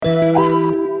I've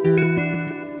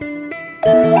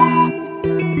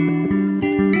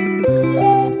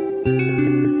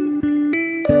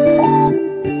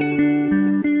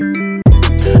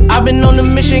been on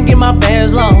the mission, get my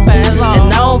bands long. And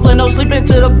I don't play no sleeping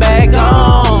till the bag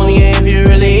gone. Yeah, if you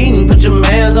really eatin', put your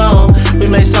mans on.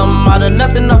 We made something out of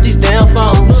nothing off these damn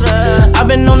phones. I've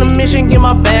been on the mission, get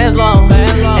my bands long.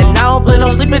 And I don't play no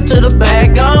sleeping till the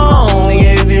bag gone.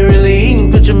 Yeah, if you really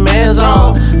eatin', put your mans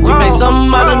on. We made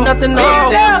something out of nothing off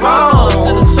these damn phones.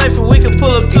 To the safe, we can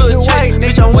pull up to a chase.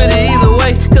 Bitch, I'm with it either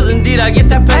way, cause indeed I get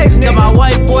that pay. Got my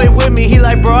white boy with me, he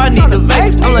like, bro, I need the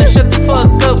vape. I'm like, shut the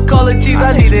fuck up, call it cheese,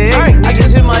 I need it. I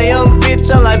just hit my young bitch,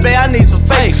 I'm like, babe, I need some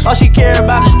fakes. All she care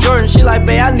about is Jordan, she like,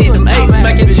 babe, I need them eights.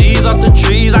 Smacking cheese off the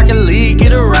trees, I can lead,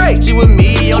 get it right. She with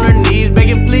me on her knees,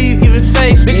 begging please, give it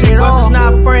face. Bitch, you brothers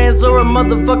not friends or a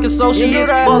motherfucking associates.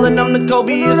 Ballin', I'm the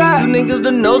Kobeist, you niggas the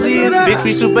nosiest. Bitch,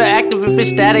 be super active, if it's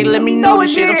static, let me know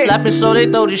this shit. I'm slapping so they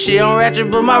throw this shit on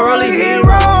ratchet, but my rolling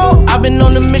hero. I've been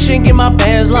on the mission, get my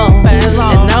bands long.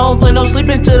 And I don't play no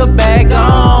sleeping till the bag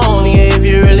gone. Yeah, if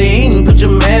you really eatin', put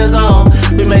your mans on.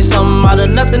 We made something out of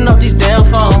nothing off these damn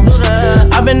phones.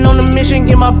 I've been on the mission,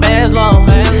 get my bands long.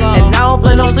 And I don't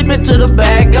play no sleeping till the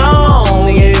bag gone.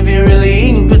 Yeah, if you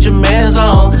really eatin', put your mans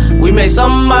on. We made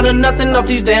something out of nothing off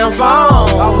these damn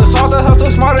phones. I was taught to hustle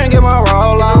smarter and get my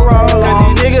roll on.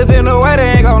 Cause these niggas in the way,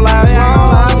 they ain't gon' last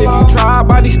long. If you try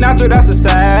body snatcher, that's a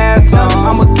sad song.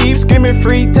 I'ma keep screaming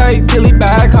free take till he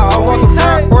back home. On the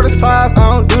top or the sides,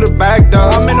 I don't do the back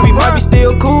door. I mean, we might be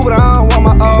still cool, but I don't want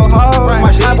my old hoe.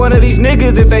 Might slap one of these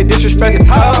niggas if they disrespect his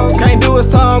hoe. Can't do a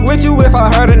song with you if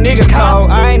I heard a nigga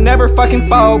call. I ain't never fucking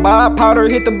fold. Buy powder,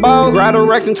 hit the bowl. Grab the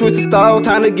Rex and twist the stove.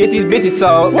 Time to get these bitches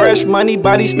sold. Fresh money,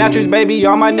 body snatchers, baby,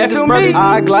 all my niggas brothers.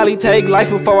 I gladly take life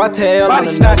before I tell body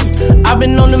snatchers. I've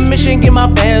been on the mission, get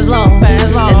my bands long.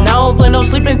 And I don't play no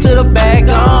sleeping till the bag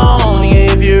gone.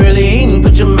 Yeah, if you really eatin',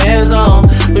 put your mans on.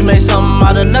 We made something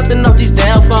out of nothing off these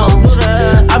damn phones.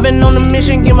 I've been on the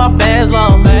mission, get my bands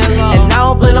long. And I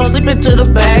don't play no sleeping till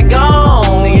the bag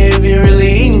gone. Yeah, if you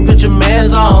really eatin', put your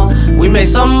mans on. We made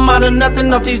something out of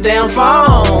nothing off these damn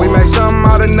phones. We made something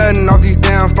out of nothing off these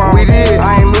damn phones. We did.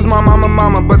 I ain't lose my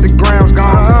mama, but the grams gone.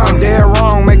 I'm dead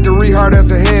wrong, make the rehard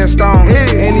as a headstone.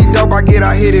 Hit it. Any dope I get,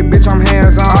 I hit it, bitch, I'm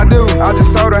hands on. I do. I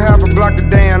just sold a half a block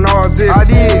today and all zips. I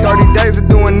did. 30 days of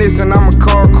doing this and I'ma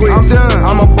call quits. I'm done.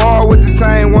 I'm a ball with the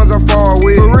same ones I fall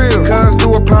with. For real. Cuz do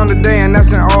a pound a day and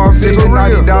that's in all six.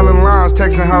 $90 lines,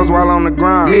 texting hoes while on the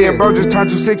grind. Yeah, bro, just turned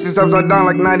 2 6s upside down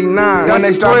like 99. When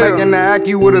they start making the act,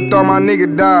 you would've thought my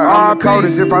nigga died. I'm the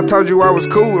coldest. If I told you I was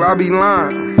cool, I'd be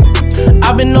lying.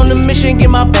 I've been on the mission, get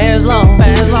my bands long.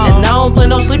 And I don't play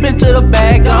no sleeping till the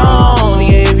bag gone.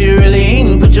 Yeah, if you really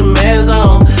eatin', put your mans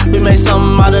on. We made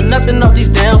something out of nothing off these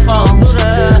damn phones.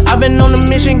 I've been on the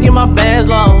mission, get my bands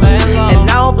long. And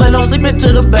I don't play no sleeping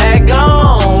till the bag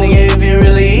gone. Yeah, if you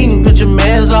really eatin', put your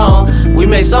mans on. We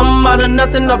made something out of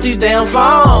nothing off these damn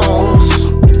phones.